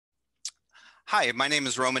Hi, my name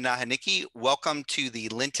is Roman Nahanicki. Welcome to the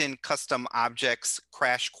Lynton Custom Objects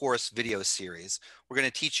Crash Course video series. We're going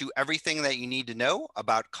to teach you everything that you need to know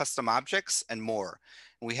about custom objects and more.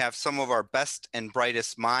 We have some of our best and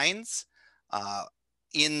brightest minds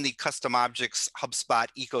in the custom objects HubSpot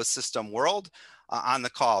ecosystem world on the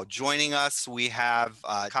call. Joining us, we have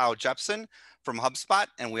Kyle Jepson from HubSpot,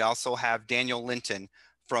 and we also have Daniel Lynton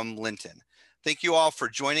from Lynton. Thank you all for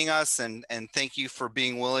joining us, and thank you for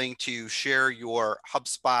being willing to share your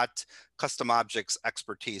HubSpot custom objects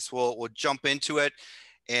expertise. We'll jump into it,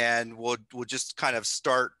 and we'll just kind of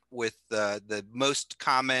start with the most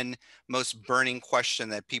common, most burning question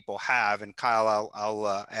that people have. And Kyle,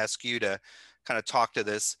 I'll ask you to kind of talk to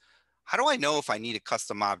this. How do I know if I need a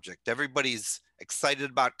custom object? Everybody's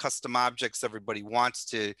excited about custom objects. Everybody wants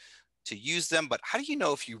to use them, but how do you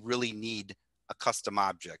know if you really need a custom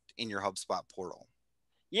object in your HubSpot portal?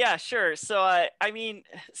 Yeah, sure. So,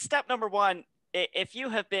 step number one, if you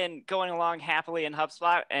have been going along happily in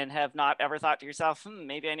HubSpot and have not ever thought to yourself,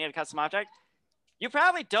 maybe I need a custom object, you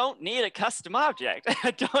probably don't need a custom object.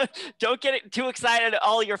 don't get it too excited.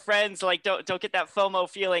 All your friends, don't get that FOMO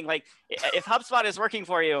feeling. Like, if HubSpot is working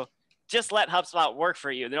for you, just let HubSpot work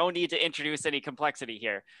for you. They don't need to introduce any complexity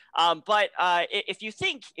here. But if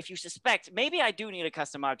you suspect, maybe I do need a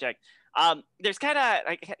custom object, there's kind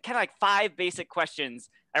of like 5 basic questions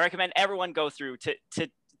I recommend everyone go through to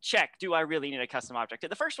check, do I really need a custom object?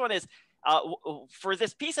 And the first one is, for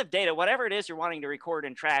this piece of data, whatever it is you're wanting to record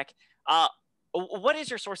and track, what is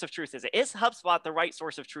your source of truth? Is HubSpot the right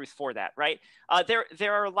source of truth for that, right?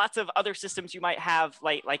 There are lots of other systems you might have,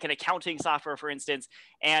 like an accounting software, for instance,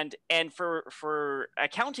 and for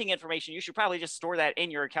accounting information, you should probably just store that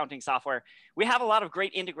in your accounting software. We have a lot of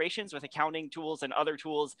great integrations with accounting tools and other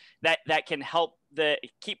tools that can help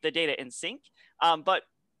keep the data in sync. But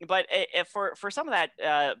if for some of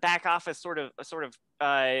that back office sort of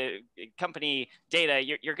company data,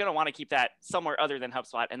 you're going to want to keep that somewhere other than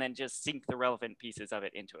HubSpot, and then just sync the relevant pieces of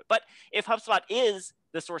it into it. But if HubSpot is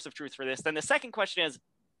the source of truth for this, then the second question is,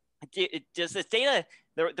 does this data,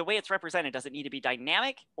 the way it's represented, does it need to be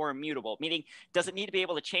dynamic or immutable? Meaning, does it need to be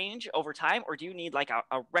able to change over time, or do you need like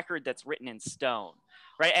a record that's written in stone,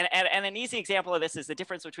 right? And an easy example of this is the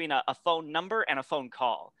difference between a phone number and a phone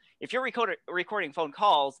call. If you're recording phone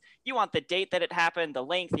calls, you want the date that it happened, the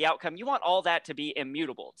length, the outcome. You want all that to be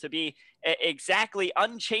immutable, to be exactly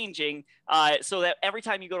unchanging, so that every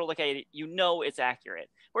time you go to look at it, you know it's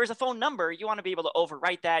accurate. Whereas a phone number, you want to be able to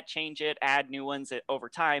overwrite that, change it, add new ones over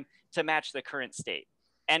time to match the current state.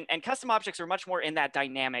 And custom objects are much more in that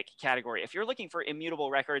dynamic category. If you're looking for immutable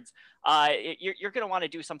records, you're going to want to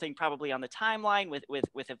do something probably on the timeline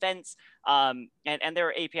with events, and there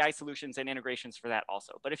are API solutions and integrations for that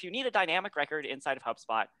also. But if you need a dynamic record inside of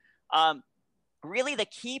HubSpot, really the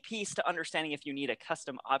key piece to understanding if you need a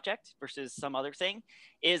custom object versus some other thing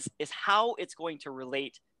is how it's going to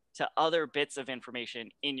relate to other bits of information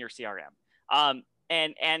in your CRM.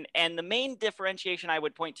 And the main differentiation I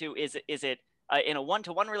would point to is it in a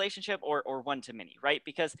one-to-one relationship or one-to-many, right?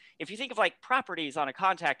 Because if you think of like properties on a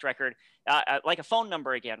contact record, like a phone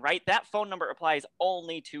number again, right? That phone number applies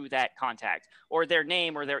only to that contact, or their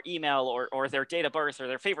name or their email or their date of birth or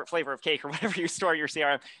their favorite flavor of cake or whatever you store in your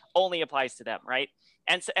CRM only applies to them, right?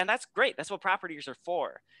 And that's great. That's what properties are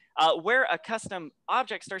for. Where a custom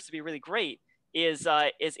object starts to be really great is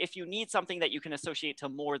if you need something that you can associate to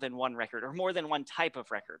more than one record or more than one type of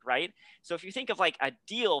record, right? So if you think of like a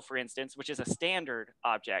deal, for instance, which is a standard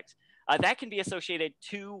object, that can be associated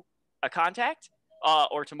to a contact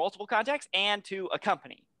or to multiple contacts and to a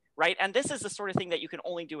company, right? And this is the sort of thing that you can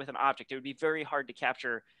only do with an object. It would be very hard to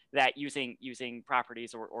capture that using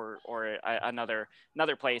properties or another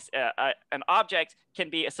place. An object can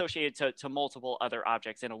be associated to multiple other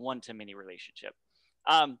objects in a one-to-many relationship.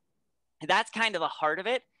 That's kind of the heart of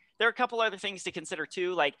it. There are a couple other things to consider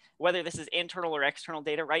too, like whether this is internal or external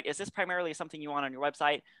data, right? Is this primarily something you want on your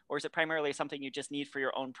website, or is it primarily something you just need for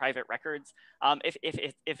your own private records?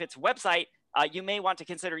 If it's website, you may want to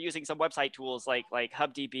consider using some website tools like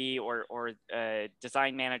HubDB or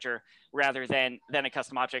Design Manager rather than a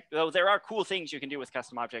custom object. Though there are cool things you can do with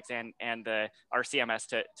custom objects and our CMS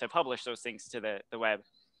to publish those things to the web.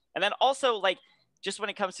 And then also, like, just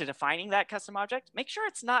when it comes to defining that custom object, make sure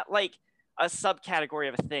it's not like a subcategory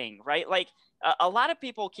of a thing, right? Like a lot of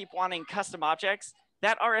people keep wanting custom objects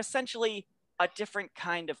that are essentially a different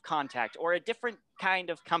kind of contact or a different kind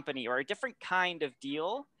of company or a different kind of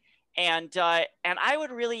deal. And I would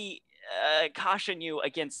really caution you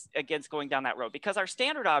against going down that road, because our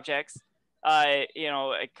standard objects,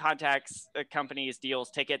 contacts, companies, deals,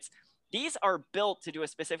 tickets, these are built to do a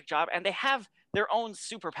specific job, and they have their own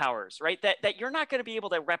superpowers, right? That you're not going to be able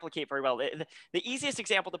to replicate very well. The easiest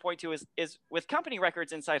example to point to is with company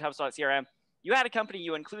records inside HubSpot CRM. You add a company,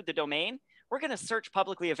 you include the domain. We're going to search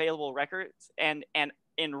publicly available records and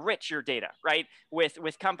enrich your data, right?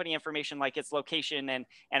 With company information like its location and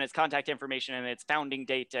its contact information and its founding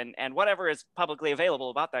date and whatever is publicly available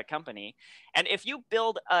about that company. And if you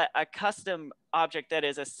build a custom object that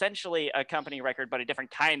is essentially a company record, but a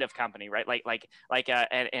different kind of company, right? Like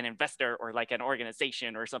an investor or like an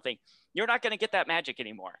organization or something, you're not going to get that magic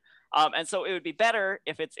anymore. And so it would be better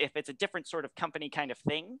if it's a different sort of company kind of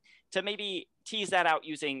thing to maybe tease that out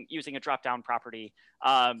using a drop-down property.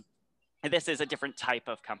 This is a different type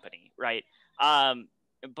of company, right?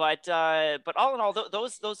 But all in all,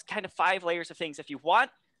 those kind of 5 layers of things, if you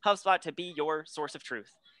want HubSpot to be your source of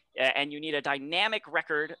truth, and you need a dynamic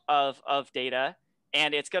record of data,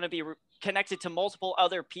 and it's going to be connected to multiple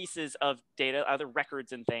other pieces of data, other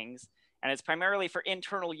records and things, and it's primarily for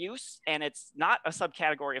internal use, and it's not a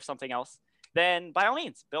subcategory of something else, then by all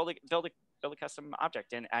means, build a custom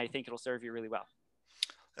object, and I think it'll serve you really well.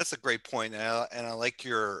 That's a great point, and I like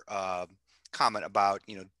your comment about,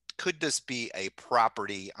 could this be a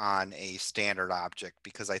property on a standard object?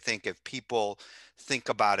 Because I think if people think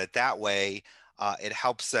about it that way, it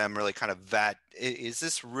helps them really kind of vet, is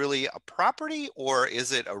this really a property or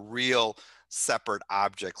is it a real separate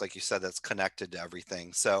object, like you said, that's connected to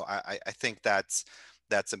everything? So I think that's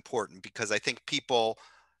important, because I think people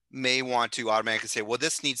may want to automatically say, well,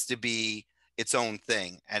 this needs to be its own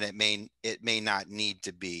thing, and it may not need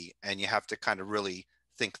to be, and you have to kind of really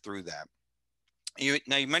think through that.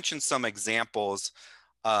 Now you mentioned some examples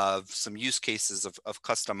of some use cases of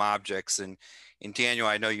custom objects, and Daniel,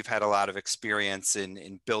 I know you've had a lot of experience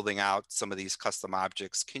in building out some of these custom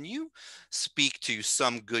objects. Can you speak to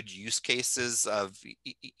some good use cases of,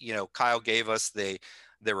 Kyle gave us the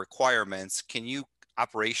requirements. Can you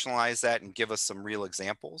operationalize that and give us some real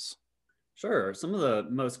examples? Sure. Some of the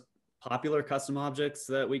most popular custom objects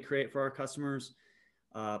that we create for our customers,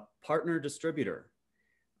 partner distributor.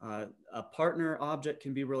 A partner object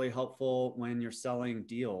can be really helpful when you're selling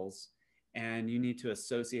deals and you need to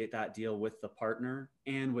associate that deal with the partner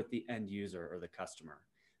and with the end user or the customer.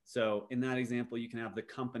 So in that example, you can have the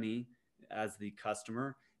company as the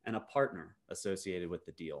customer and a partner associated with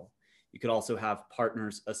the deal. You could also have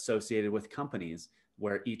partners associated with companies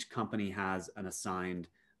where each company has an assigned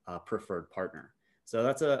preferred partner. So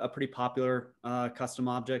that's a pretty popular custom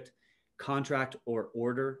object. Contract or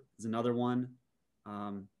order is another one,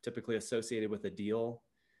 typically associated with a deal.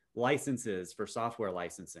 Licenses for software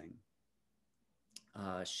licensing.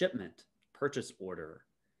 Shipment, purchase order.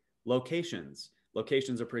 Locations.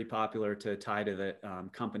 Locations are pretty popular to tie to the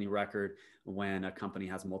company record when a company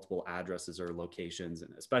has multiple addresses or locations,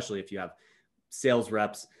 and especially if you have sales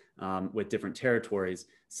reps with different territories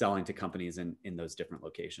selling to companies in those different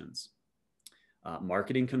locations.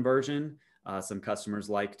 Marketing conversion. Some customers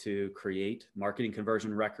like to create marketing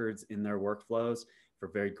conversion records in their workflows for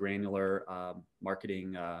very granular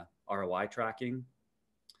marketing ROI tracking.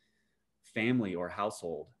 Family or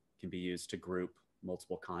household can be used to group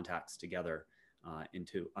multiple contacts together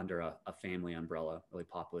under a family umbrella, really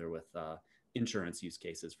popular with insurance use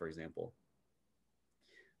cases, for example.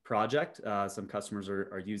 Project. Some customers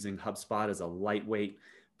are using HubSpot as a lightweight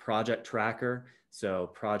project tracker. So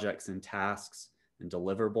projects and tasks and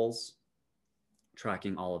deliverables,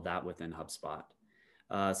 tracking all of that within HubSpot.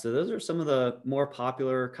 So those are some of the more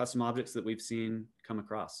popular custom objects that we've seen come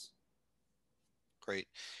across. Great.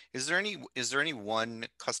 Is there any one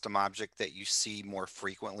custom object that you see more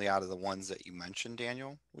frequently out of the ones that you mentioned,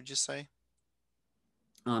 Daniel, would you say?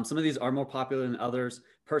 Some of these are more popular than others.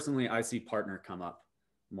 Personally, I see partner come up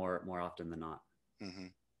more often than not. Mm-hmm.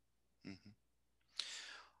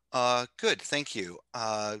 Mm-hmm. Good, thank you.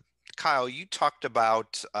 Kyle, you talked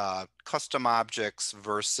about custom objects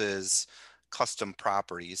versus custom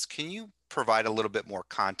properties. Can you provide a little bit more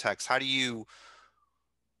context?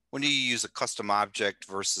 When do you use a custom object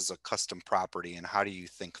versus a custom property, and how do you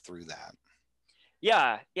think through that?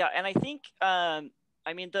 Yeah, and I think the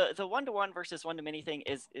one-to-one versus one-to-many thing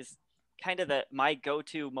is kind of my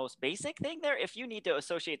go-to most basic thing there. If you need to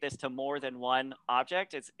associate this to more than one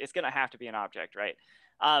object, it's going to have to be an object, right?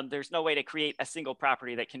 There's no way to create a single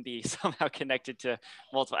property that can be somehow connected to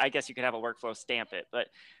multiple. I guess you could have a workflow stamp it, but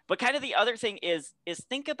kind of the other thing is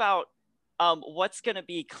think about what's going to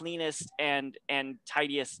be cleanest and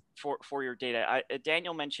tidiest for your data.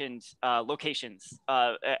 Daniel mentioned locations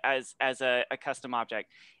as a custom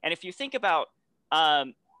object, and if you think about a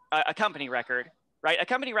company record, right? A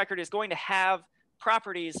company record is going to have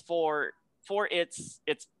properties for its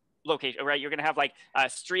location, right? You're going to have like a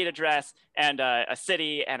street address and a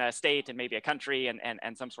city and a state and maybe a country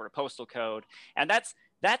and some sort of postal code. And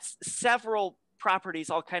that's several properties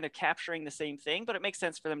all kind of capturing the same thing, but it makes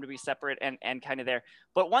sense for them to be separate and kind of there.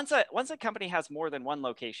 But once a company has more than one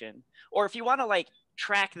location, or if you want to like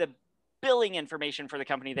track the billing information for the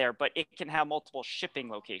company there, but it can have multiple shipping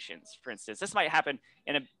locations, for instance. This might happen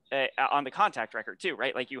in on the contact record too,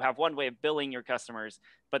 right? Like you have one way of billing your customers,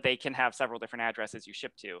 but they can have several different addresses you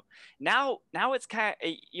ship to. Now it's kind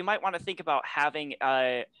of, you might want to think about having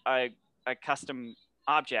a custom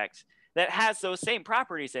object that has those same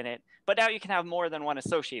properties in it, but now you can have more than one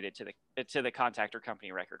associated to the contact or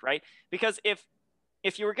company record, right? Because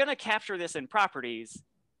if you were going to capture this in properties,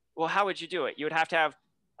 well, how would you do it? You would have to have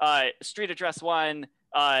street address 1,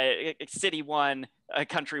 city 1,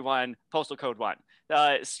 country 1, postal code 1,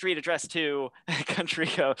 street address 2, country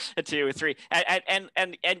code 2, 3,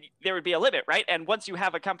 and there would be a limit, right? And once you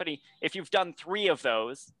have a company, if you've done 3 of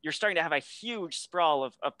those, you're starting to have a huge sprawl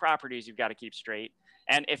of properties you've got to keep straight.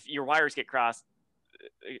 And if your wires get crossed,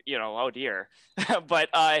 you know, oh dear. But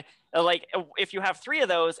like if you have 3 of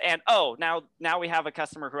those, and now we have a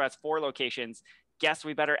customer who has 4 locations, guess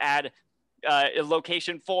we better add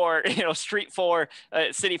location 4, you know, street 4,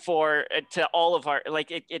 city 4 to all of our, like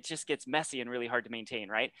it just gets messy and really hard to maintain,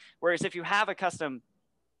 right? Whereas if you have a custom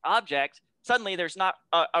object, suddenly there's not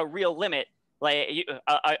a real limit. Like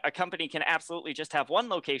a company can absolutely just have 1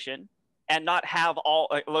 location and not have all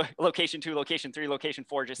location 2, location 3, location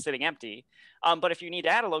 4 just sitting empty. But if you need to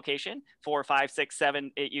add a location 4, 5, 6,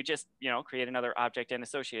 7, you just, you know, create another object and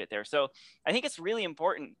associate it there. So I think it's really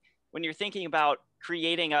important when you're thinking about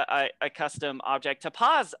creating a custom object to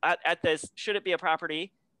pause at this, should it be a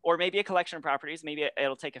property or maybe a collection of properties, maybe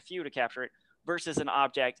it'll take a few to capture it versus an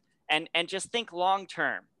object, and just think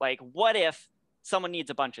long-term, like what if someone needs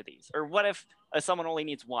a bunch of these, or what if someone only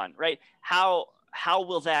needs 1, right? How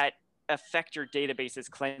will that affect your database's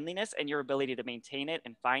cleanliness and your ability to maintain it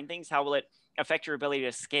and find things? How will it affect your ability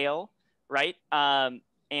to scale, right? And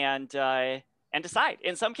decide.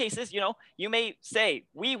 In some cases, you know, you may say,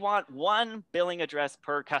 we want 1 billing address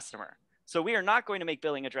per customer. So we are not going to make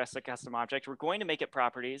billing address a custom object. We're going to make it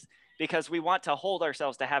properties because we want to hold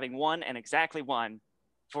ourselves to having 1 and exactly 1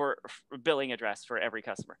 for billing address for every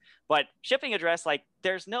customer. But shipping address, like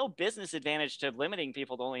there's no business advantage to limiting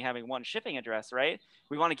people to only having 1 shipping address, right?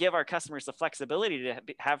 We want to give our customers the flexibility to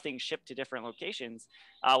have things shipped to different locations.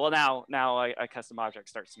 Well, now a custom object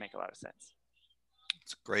starts to make a lot of sense.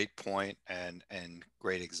 It's a great point and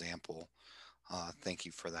great example. Thank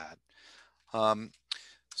you for that.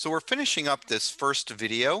 So we're finishing up this first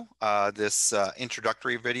video, this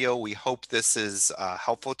introductory video. We hope this is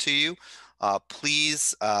helpful to you.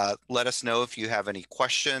 Please let us know if you have any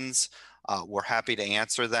questions. We're happy to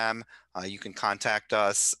answer them. You can contact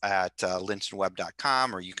us at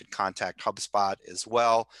lyntonweb.com, or you can contact HubSpot as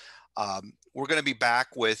well. We're going to be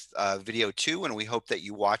back with video 2, and we hope that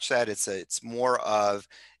you watch that. It's more of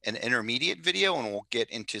an intermediate video, and we'll get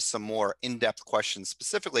into some more in-depth questions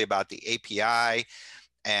specifically about the API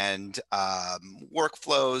and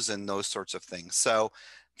workflows and those sorts of things. So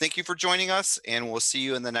thank you for joining us, and we'll see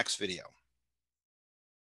you in the next video.